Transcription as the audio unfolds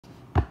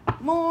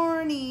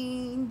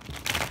Morning.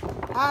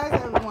 Hi,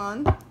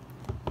 everyone.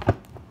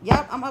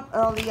 Yep, I'm up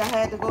early. I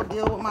had to go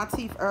deal with my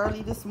teeth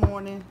early this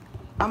morning.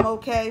 I'm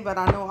okay, but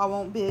I know I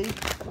won't be.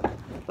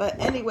 But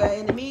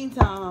anyway, in the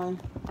meantime,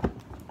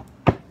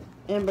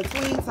 in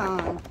between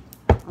time,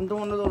 I'm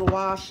doing a little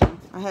washing.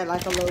 I had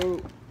like a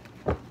load.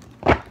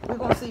 We're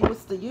going to see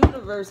what's the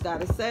universe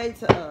got to say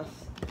to us.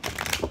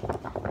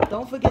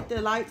 Don't forget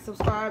to like,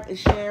 subscribe, and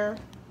share.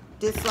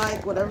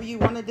 Dislike, whatever you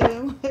want to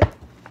do.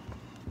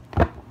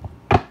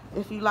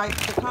 If you like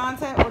the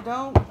content or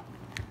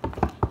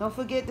don't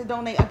forget to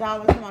donate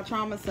 $1 to my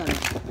trauma center.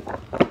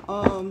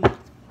 I'm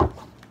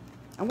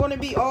going to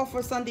be off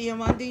for Sunday and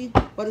Monday,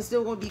 but it's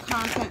still going to be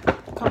content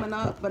coming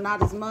up, but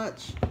not as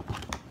much.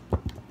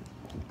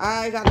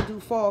 I got to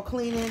do fall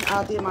cleaning.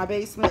 I did my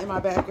basement in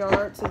my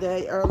backyard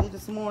today, early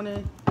this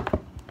morning,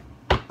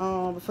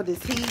 for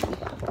this heat.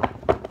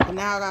 And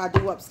now I got to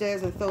do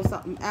upstairs and throw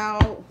something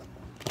out.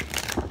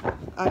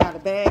 I got a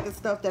bag of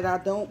stuff that I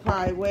don't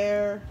probably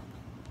wear.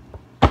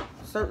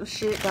 Certain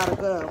shit gotta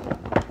go.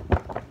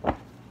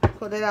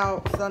 Put it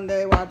out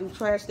Sunday while I do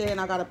trash day, and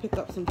I gotta pick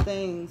up some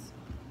things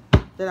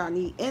that I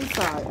need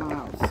inside my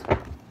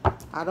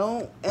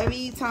house.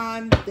 Every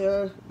time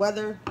the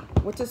weather,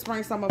 winter,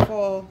 spring, summer,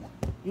 fall,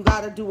 you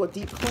gotta do a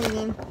deep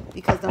cleaning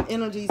because them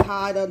energies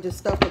hide under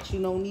stuff that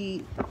you don't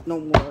need no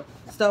more.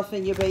 Stuff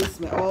in your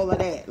basement, all of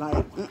that.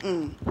 Like,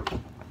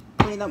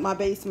 clean up my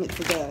basement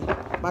today.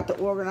 About to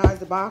organize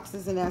the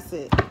boxes, and that's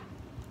it.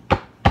 I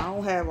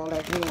don't have all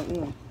that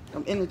going on.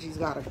 Them energies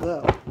gotta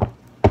go.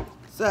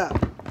 So,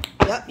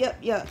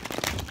 yep.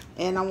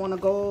 And I want to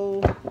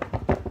go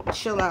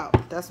chill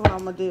out. That's what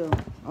I'm gonna do.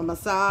 A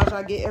massage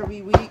I get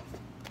every week,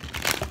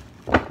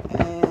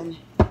 and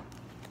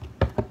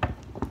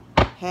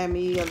have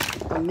me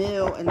a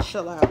meal and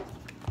chill out.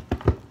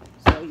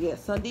 So yeah,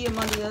 Sunday and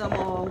Monday I'm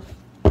off.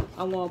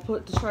 I want to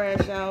put the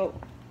trash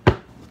out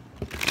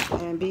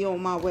and be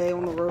on my way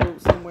on the road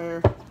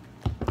somewhere.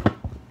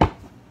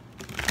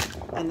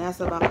 And that's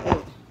about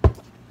it.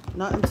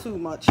 Nothing too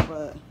much,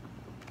 but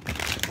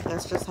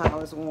that's just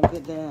how it's going to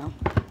get down.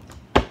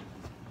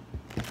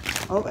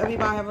 I hope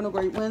everybody having a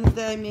great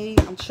Wednesday. Me,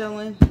 I'm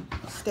chilling,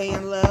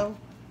 staying low.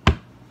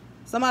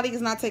 Somebody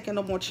is not taking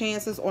no more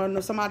chances,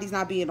 or somebody's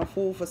not being a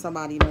fool for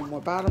somebody no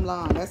more. Bottom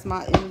line, that's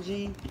my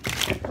energy.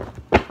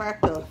 Crack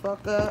the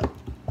fuck up.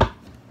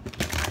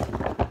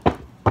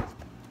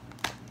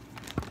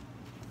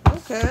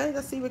 Okay,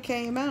 let's see what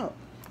came out.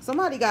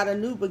 Somebody got a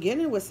new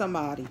beginning with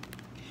somebody.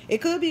 It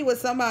could be with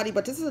somebody,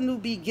 but this is a new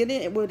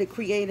beginning with a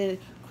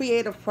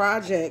creative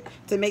project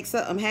to make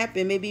something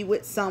happen. Maybe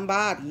with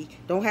somebody.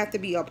 Don't have to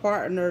be a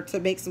partner to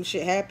make some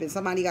shit happen.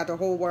 Somebody got the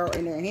whole world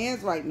in their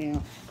hands right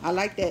now. I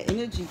like that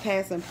energy,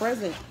 past and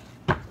present.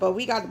 But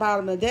we got the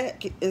bottom of the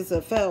deck is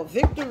a failed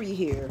victory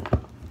here.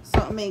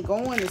 Something ain't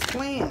going as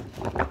planned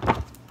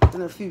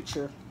in the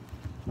future.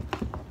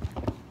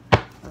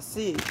 Let's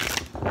see.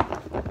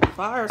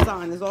 Fire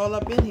sign is all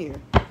up in here.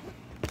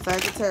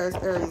 Sagittarius,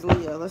 Aries,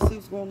 Leo. Let's see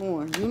what's going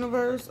on.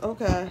 Universe,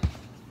 okay.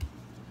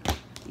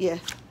 Yeah.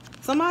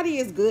 Somebody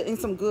is good in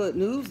some good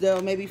news, though.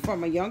 Maybe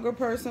from a younger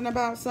person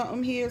about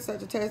something here.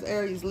 Sagittarius,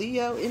 Aries,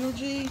 Leo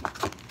energy.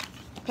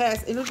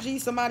 Past energy.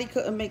 Somebody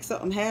couldn't make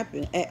something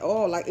happen at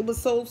all. Like, it was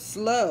so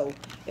slow.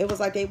 It was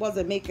like they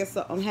wasn't making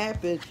something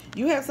happen.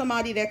 You have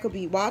somebody that could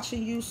be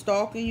watching you,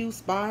 stalking you,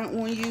 spying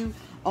on you,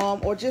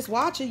 or just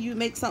watching you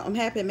make something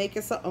happen,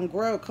 making something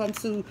grow, come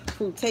to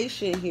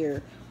fruition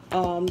here.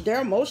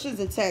 Their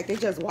emotions intact. They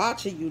just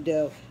watching you,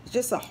 though. It's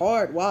just a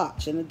hard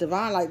watch. And the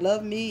divine, like,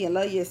 love me and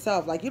love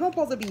yourself. Like, you don't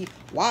supposed to be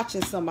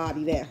watching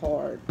somebody that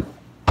hard.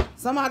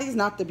 Somebody's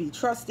not to be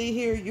trusted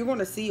here. You're going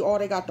to see all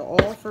they got to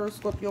offer.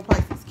 Scorpio,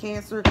 Pisces,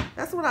 Cancer.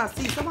 That's what I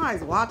see.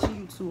 Somebody's watching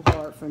you too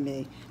hard for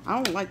me.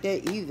 I don't like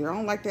that either. I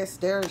don't like that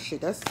staring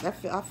shit. I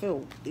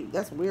feel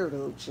that's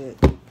weirdo shit.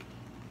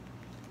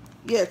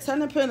 Yeah,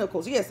 10 of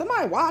Pentacles. Yeah,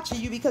 somebody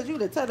watching you because you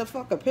the 10 of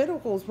fucking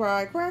Pentacles,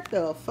 probably. Crack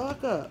the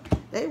fuck up.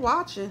 They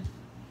watching.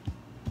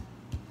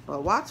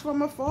 But watch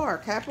from afar.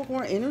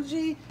 Capricorn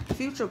energy,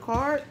 future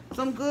card.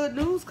 Some good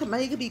news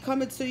may be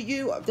coming to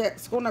you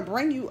that's going to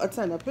bring you a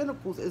 10 of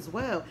Pentacles as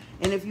well.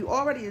 And if you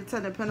already a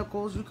 10 of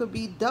Pentacles, you could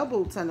be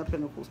double 10 of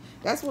Pentacles.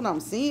 That's what I'm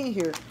seeing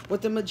here.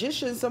 With the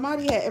Magician,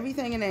 somebody had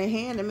everything in their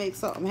hand to make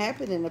something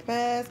happen in the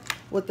past.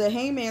 With the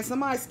Hangman,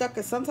 somebody stuck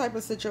in some type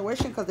of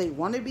situation because they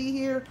want to be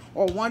here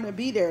or want to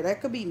be there. That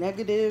could be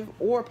negative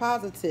or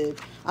positive.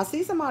 I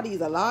see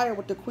somebody's a liar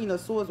with the Queen of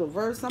Swords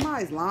reversed.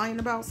 Somebody's lying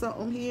about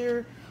something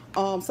here.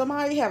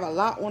 Somebody have a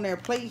lot on their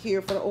plate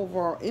here for the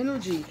overall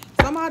energy.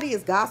 Somebody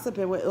is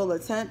gossiping with ill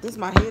intent. This is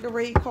my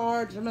haterade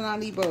card. Gemini,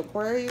 Libra,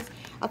 Aquarius.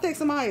 I think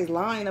somebody is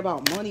lying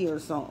about money or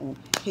something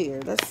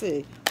here. Let's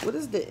see. What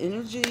is the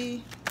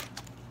energy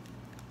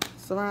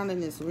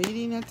surrounding this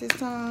reading at this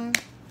time?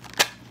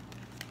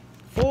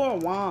 4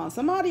 of Wands.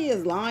 Somebody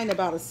is lying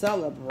about a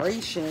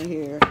celebration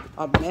here.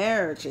 A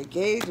marriage,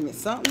 engagement.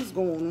 Something's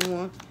going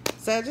on.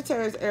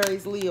 Sagittarius,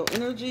 Aries, Leo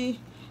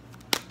energy.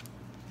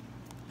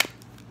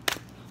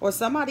 Or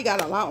somebody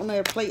got a lot on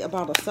their plate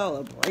about a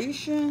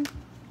celebration.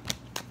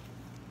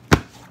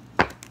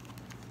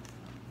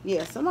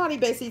 Yeah, somebody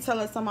basically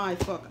telling somebody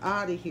fuck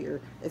out of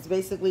here. It's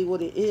basically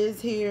what it is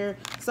here.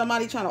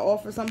 Somebody trying to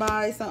offer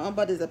somebody something,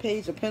 but it's a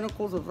page of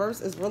pentacles reverse.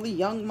 It's really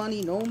young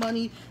money, no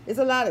money. It's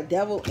a lot of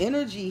devil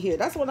energy here.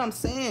 That's what I'm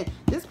saying.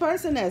 This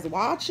person that's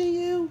watching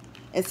you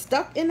and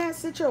stuck in that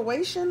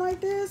situation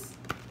like this,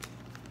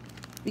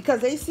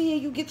 because they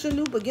seeing you get your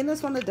new beginnings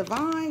from the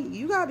divine,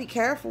 you gotta be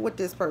careful with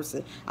this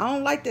person. I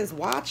don't like this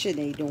watching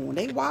they doing.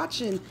 They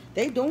watching,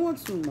 they doing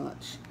too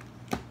much.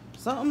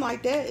 Something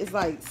like that is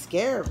like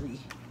scary.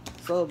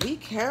 So be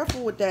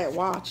careful with that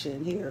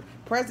watching here.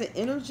 Present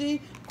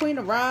energy, Queen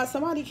of Rods.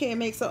 Somebody can't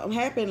make something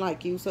happen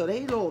like you, so they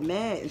a little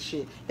mad and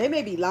shit. They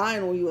may be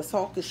lying on you or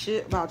talking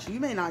shit about you. You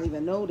may not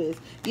even know this.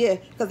 Yeah,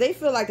 because they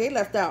feel like they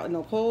left out in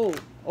the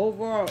cold.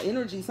 Overall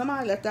energy,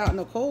 somebody left out in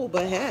the cold,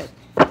 but heck,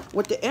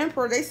 with the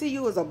Emperor, they see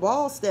you as a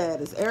ball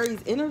status.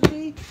 Aries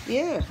energy,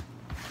 yeah.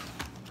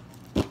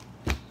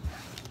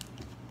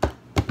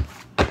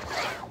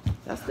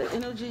 That's the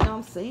energy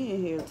I'm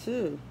seeing here,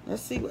 too.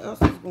 Let's see what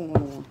else is going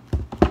on.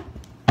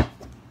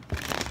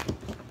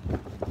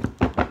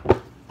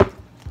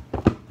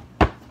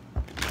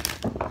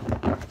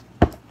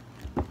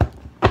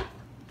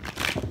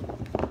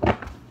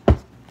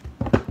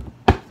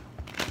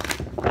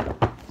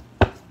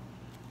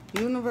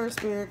 Universe,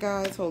 spirit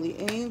guides, holy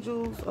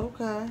angels.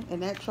 Okay.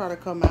 And that try to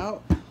come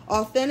out.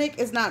 Authentic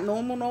is not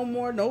normal no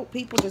more. Nope.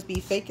 People just be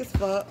fake as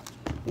fuck.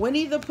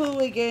 Winnie the Pooh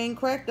again.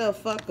 Crack the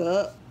fuck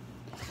up.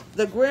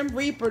 The Grim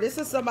Reaper. This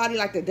is somebody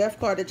like the death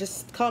card that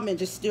just come and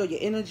just steal your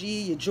energy,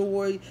 your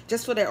joy,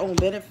 just for their own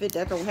benefit.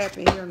 That don't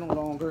happen here no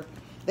longer.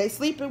 They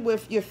sleeping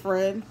with your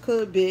friend.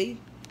 Could be.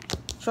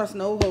 Trust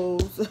no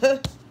hoes. I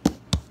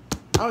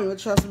don't even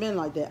trust men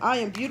like that. I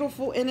am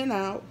beautiful in and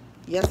out.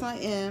 Yes, I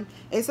am.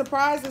 A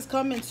surprise is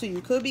coming to you.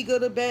 Could be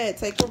good or bad.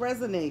 Take what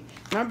resonate.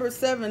 Number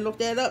 7. Look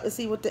that up and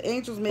see what the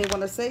angels may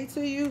want to say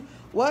to you.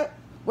 What?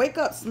 Wake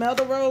up. Smell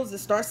the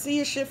roses. Start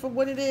seeing shit for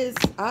what it is.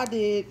 I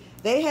did.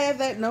 They have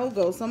that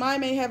no-go. Somebody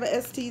may have an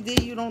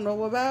STD you don't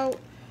know about.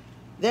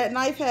 That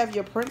knife have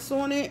your prints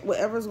on it.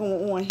 Whatever's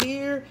going on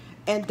here.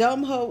 And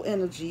dumb hoe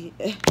energy.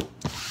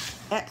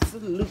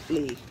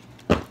 Absolutely.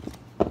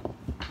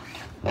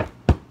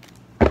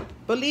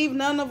 Believe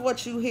none of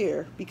what you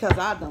hear. Because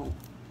I don't.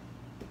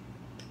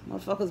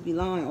 Motherfuckers be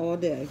lying all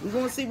day. We're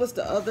going to see what's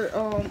the other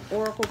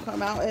oracle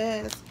come out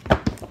as.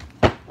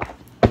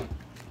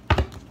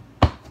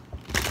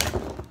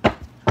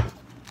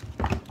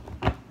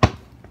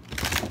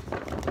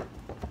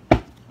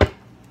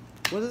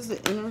 What is the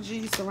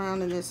energy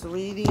surrounding this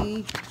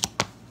reading?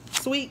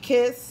 Sweet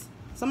kiss.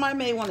 Somebody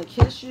may want to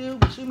kiss you,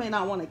 but you may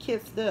not want to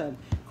kiss them.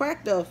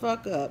 Crack the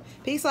fuck up.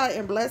 Peace, light,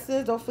 and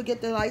blessings. Don't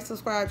forget to like,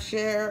 subscribe,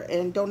 share,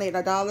 and donate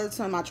 $1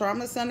 to my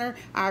trauma center.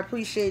 I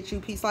appreciate you.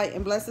 Peace, light,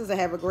 and blessings, and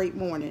have a great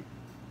morning.